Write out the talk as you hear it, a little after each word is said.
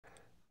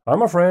Hi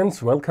my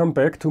friends, welcome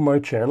back to my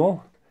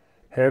channel.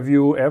 Have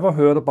you ever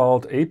heard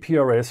about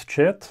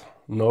APRS.Chat?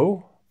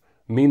 No?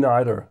 Me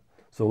neither.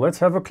 So let's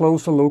have a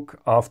closer look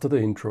after the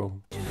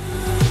intro.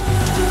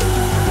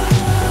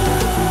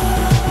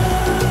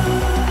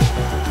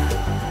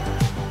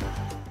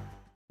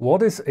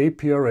 What is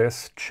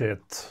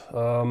APRS.Chat?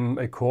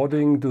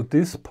 According to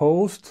this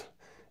post,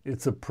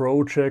 it's a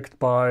project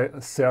by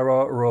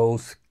Sarah R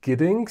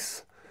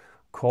Giddings.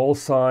 Call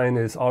sign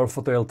is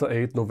Alpha Delta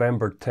 8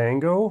 November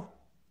Tango.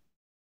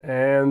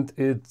 And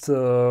it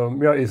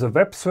is a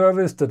web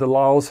service that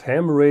allows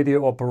ham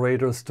radio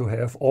operators to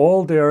have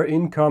all their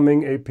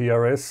incoming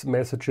APRS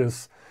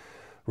messages,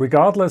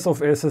 regardless of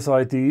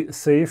SSID,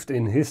 saved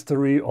in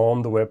history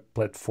on the web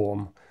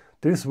platform.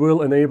 This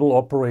will enable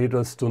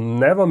operators to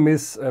never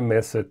miss a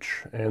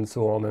message, and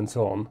so on and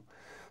so on.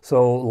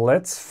 So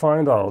let's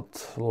find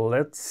out.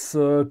 Let's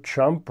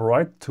jump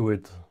right to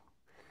it.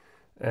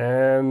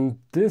 And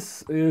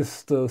this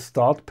is the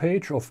start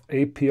page of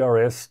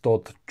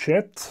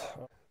APRS.Chat.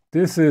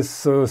 This is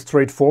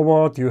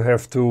straightforward. You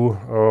have to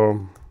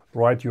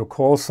write your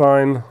call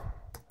sign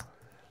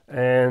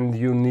and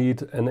you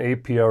need an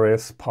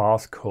APRS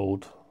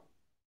passcode.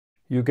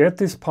 You get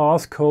this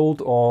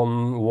passcode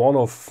on one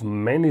of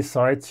many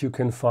sites you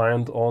can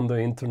find on the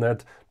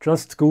internet.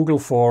 Just Google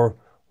for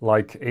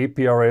like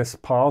APRS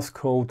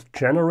passcode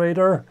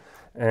generator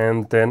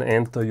and then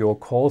enter your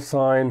call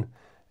sign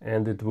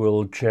and it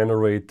will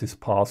generate this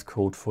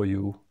passcode for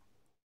you.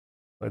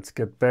 Let's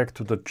get back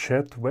to the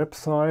chat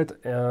website,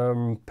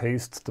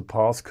 paste the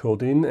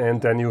passcode in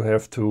and then you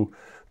have to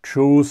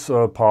choose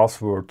a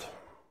password.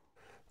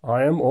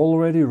 I am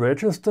already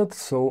registered,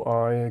 so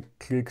I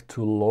click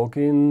to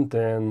login,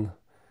 then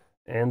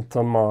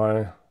enter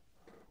my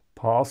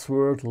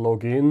password,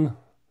 login,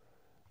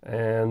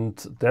 and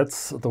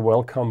that's the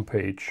welcome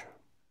page.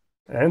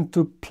 And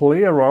to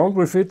play around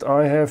with it,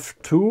 I have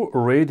two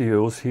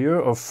radios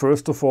here.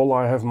 First of all,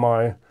 I have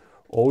my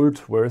old,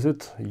 where is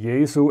it?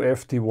 Yaesu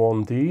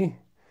FD1D.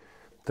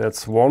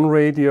 That's one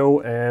radio,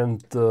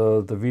 and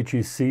the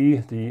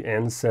VGC, the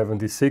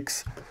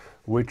N76,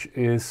 which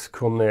is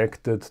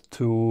connected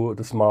to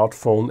the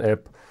smartphone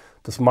app.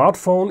 The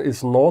smartphone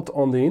is not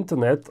on the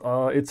internet,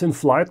 it's in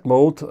flight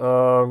mode,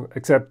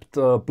 except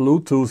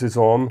Bluetooth is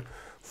on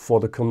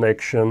for the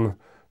connection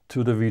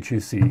to the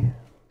VGC.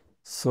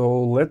 So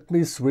let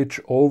me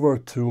switch over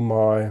to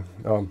my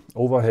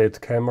overhead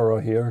camera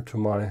here, to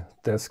my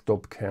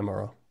desktop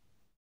camera.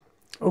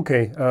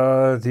 Okay,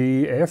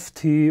 the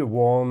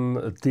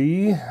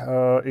FT1D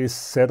is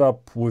set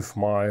up with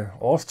my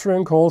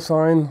Austrian call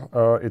sign.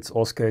 It's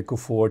Oscar Echo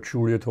 4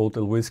 Juliet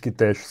Hotel Whiskey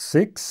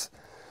 -6.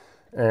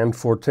 And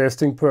for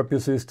testing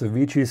purposes, the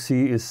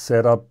VGC is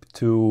set up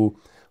to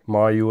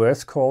my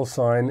US call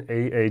sign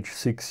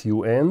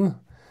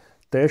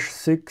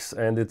AH6UN-6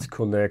 and it's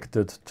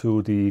connected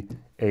to the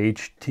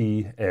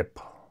HT app.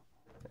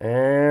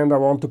 And I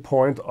want to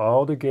point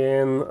out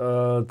again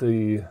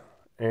the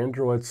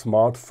Android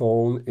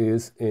smartphone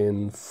is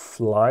in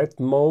flight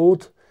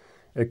mode,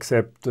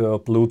 except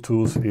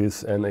Bluetooth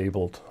is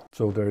enabled.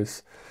 So there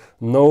is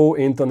no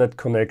internet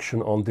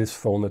connection on this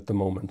phone at the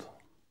moment.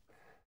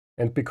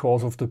 And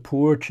because of the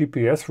poor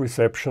GPS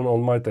reception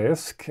on my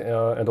desk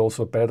and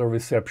also better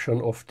reception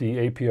of the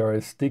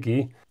APRS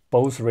Digi,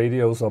 both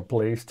radios are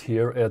placed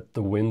here at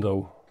the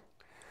window.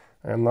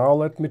 And now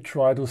let me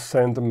try to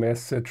send a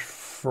message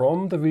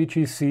from the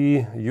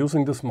VGC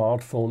using the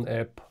smartphone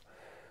app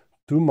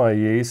to my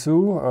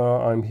Yaesu.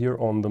 I'm here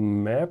on the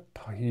map.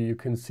 Here you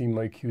can see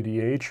my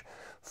QDH.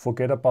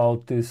 Forget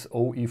about this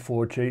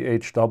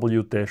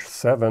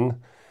OE4JHW-7.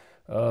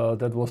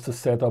 That was the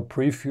setup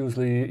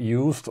previously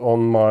used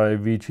on my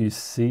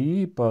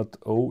VGC, but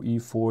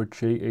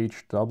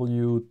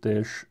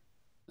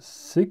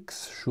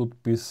OE4JHW-6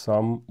 should be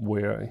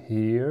somewhere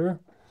here.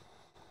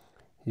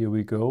 Here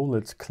we go.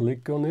 Let's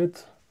click on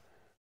it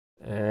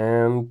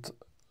and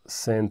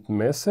send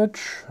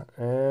message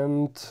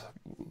and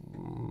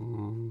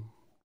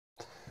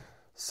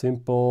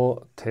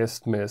simple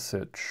test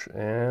message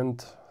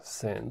and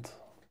send.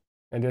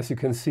 And as you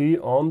can see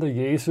on the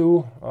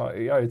Yaesu,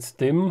 yeah, it's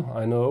dim,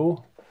 I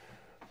know.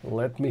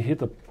 Let me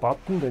hit a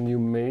button, then you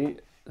may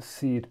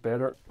see it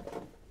better.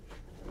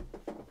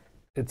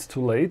 It's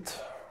too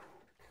late.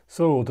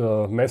 So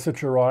the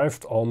message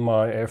arrived on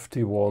my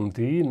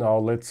FT1D. Now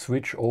let's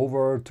switch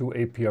over to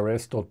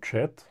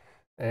APRS.Chat.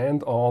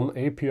 And on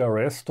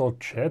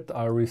APRS.Chat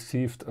I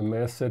received a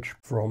message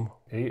from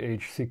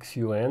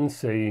AH6UN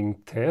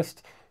saying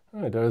test.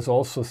 There is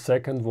also a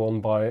second one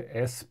by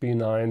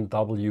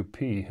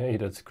SB9WP. Hey,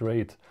 that's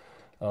great.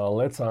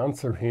 Let's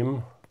answer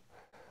him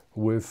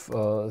with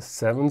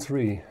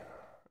 7.3.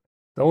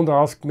 Don't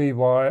ask me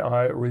why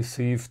I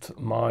received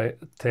my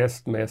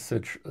test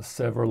message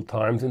several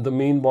times. In the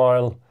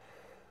meanwhile,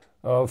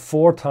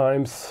 4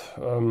 times,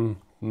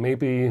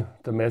 maybe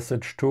the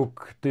message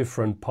took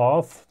different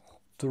paths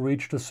to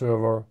reach the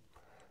server.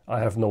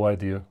 I have no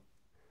idea.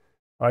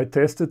 I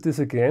tested this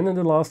again in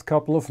the last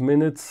couple of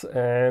minutes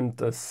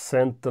and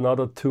sent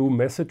another 2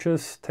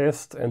 messages,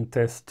 test and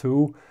test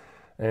 2,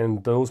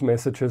 and those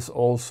messages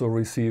also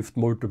received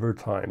multiple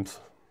times.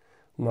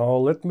 Now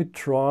let me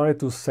try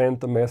to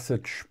send a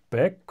message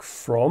back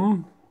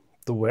from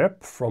the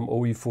web, from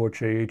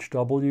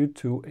OE4JHW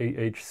to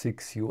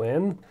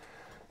AH6UN,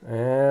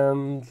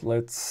 and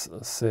let's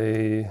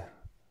say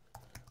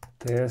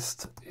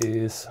test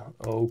is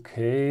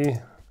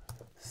okay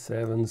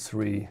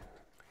 7.3.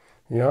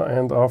 Yeah,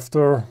 and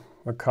after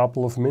a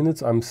couple of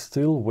minutes I'm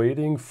still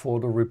waiting for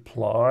the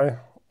reply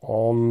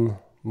on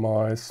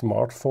my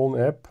smartphone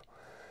app.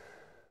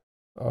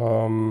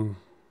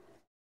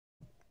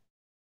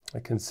 I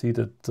can see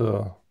that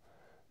the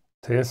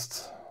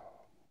test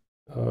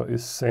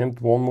is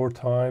sent one more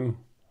time.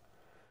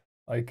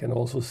 I can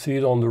also see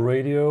it on the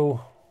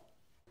radio,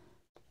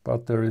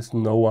 but there is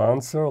no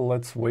answer.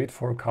 Let's wait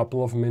for a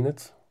couple of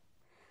minutes.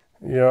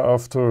 Yeah,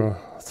 after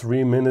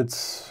 3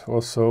 minutes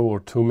or so,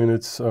 or 2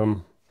 minutes,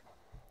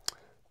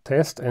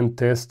 test and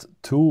test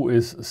 2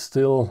 is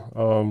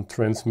still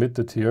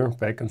transmitted here,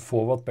 back and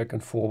forward, back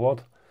and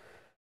forward.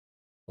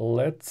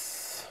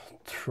 Let's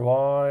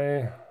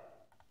try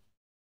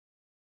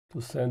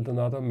to send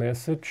another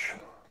message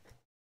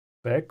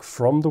back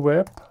from the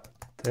web.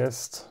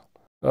 Test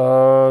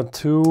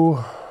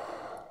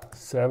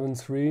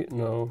 2.7.3,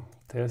 no,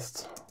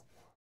 test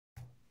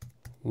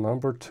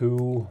number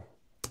 2,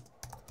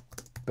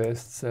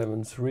 best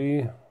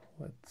 7.3.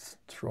 Let's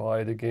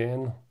try it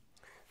again.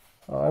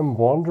 I'm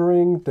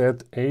wondering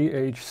that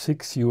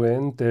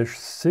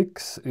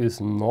AH6UN-6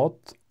 is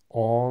not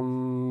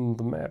on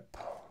the map.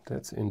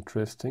 That's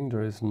interesting.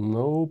 There is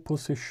no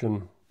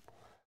position.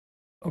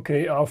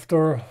 Okay,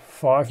 after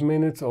 5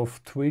 minutes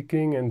of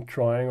tweaking and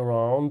trying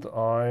around,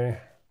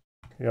 I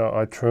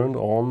turned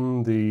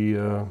on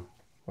the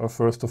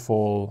first of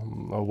all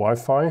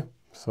Wi-Fi.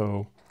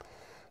 So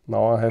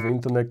now I have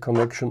internet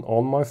connection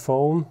on my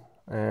phone,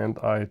 and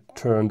I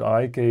turned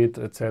iGate,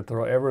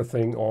 etc.,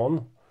 everything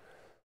on.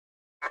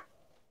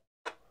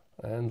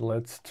 And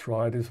let's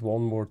try this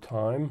one more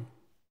time.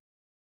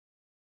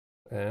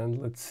 And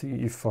let's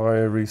see if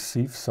I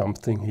receive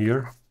something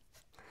here.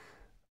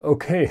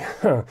 Okay,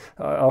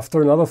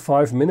 after another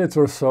 5 minutes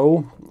or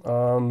so,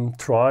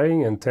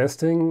 trying and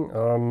testing,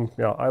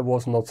 I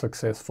was not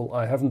successful.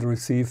 I haven't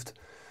received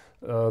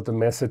the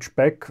message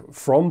back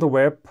from the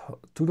web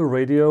to the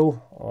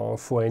radio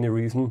for any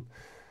reason.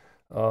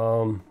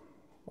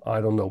 I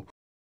don't know.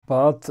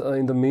 But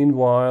in the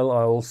meanwhile,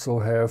 I also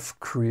have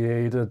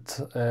created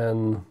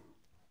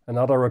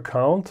another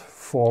account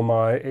for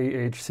my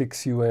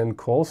AH6UN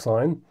call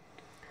sign.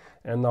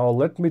 And now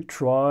let me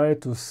try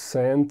to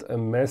send a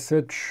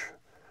message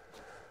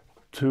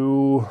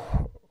to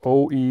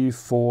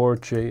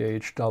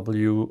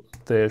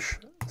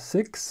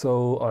OE4JHW-6.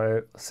 So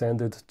I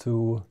send it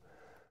to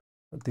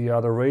the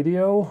other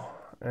radio,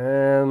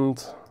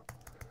 and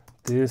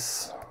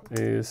this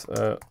is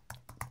a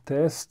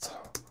test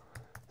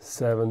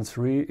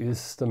 7.3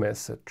 is the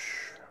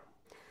message.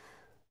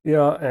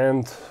 Yeah,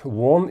 and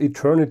 1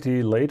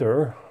 eternity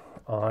later,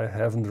 I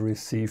haven't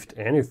received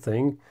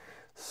anything.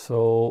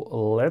 So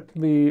let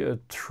me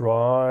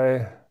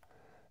try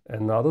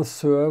another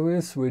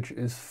service, which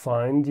is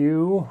Find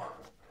You.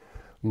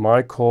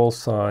 My call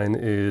sign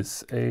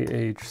is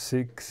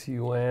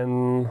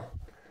AH6UN,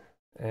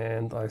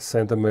 and I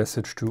send a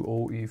message to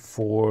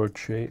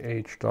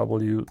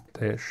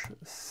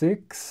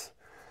OE4JHW-6,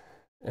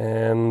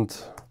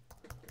 and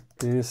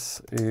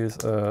this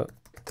is a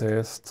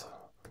test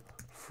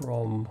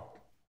from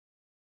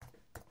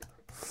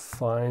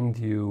Find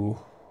You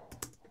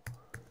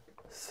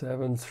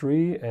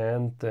 7.3,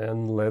 and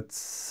then let's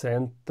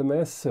send the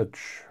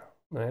message,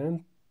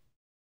 and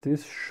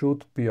this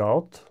should be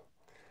out.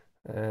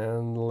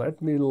 And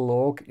let me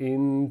log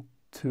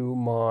into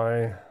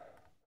my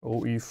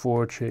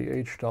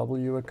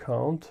OE4JHW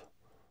account,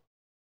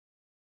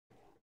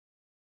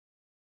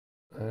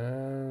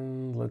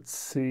 and let's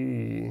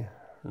see,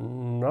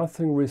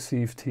 nothing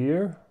received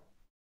here.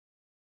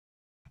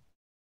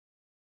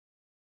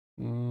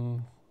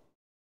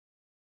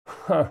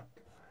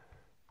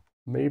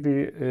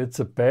 Maybe it's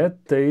a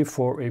bad day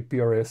for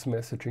APRS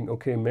messaging.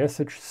 Okay,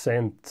 message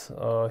sent.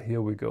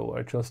 Here we go.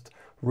 I just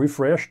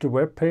refreshed the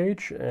web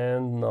page,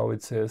 and now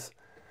it says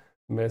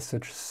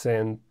message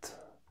sent.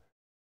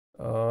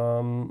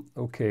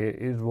 Okay,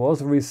 it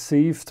was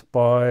received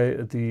by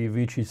the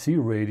VGC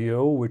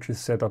radio, which is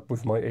set up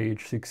with my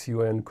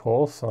AH6UN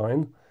call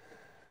sign.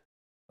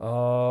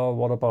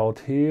 What about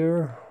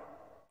here?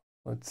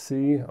 Let's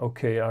see.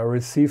 Okay, I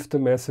received the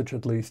message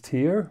at least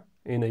here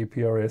in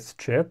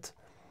APRS.Chat.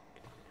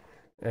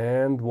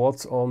 And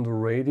what's on the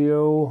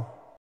radio?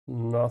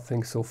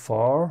 Nothing so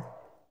far.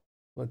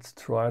 Let's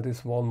try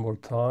this one more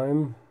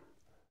time.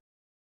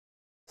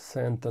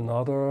 Send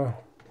another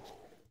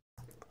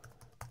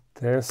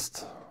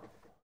test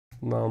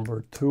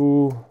number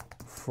 2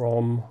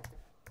 from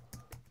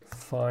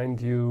Find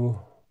You.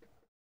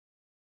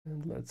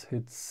 And let's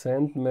hit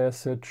send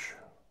message.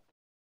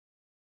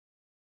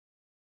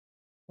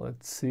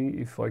 Let's see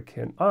if I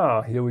can.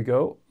 Here we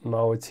go.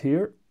 Now it's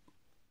here.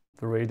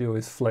 The radio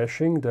is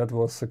flashing. That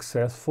was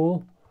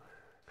successful.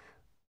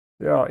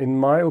 Yeah, in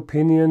my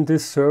opinion,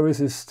 this service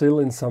is still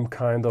in some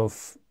kind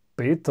of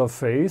beta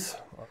phase.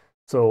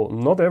 So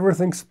not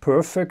everything's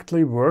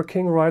perfectly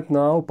working right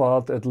now,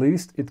 but at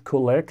least it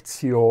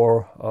collects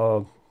your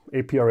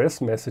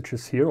APRS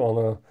messages here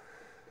on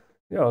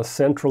a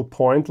central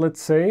point,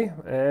 let's say,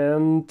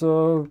 and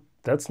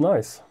that's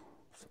nice.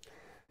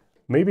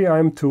 Maybe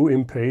I'm too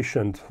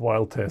impatient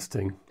while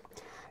testing.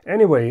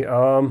 Anyway,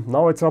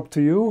 now it's up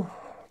to you.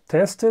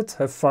 Test it,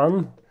 have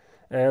fun,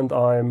 and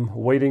I'm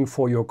waiting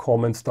for your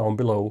comments down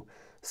below.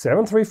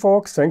 73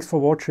 Fox, thanks for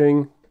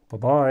watching.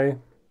 Bye-bye.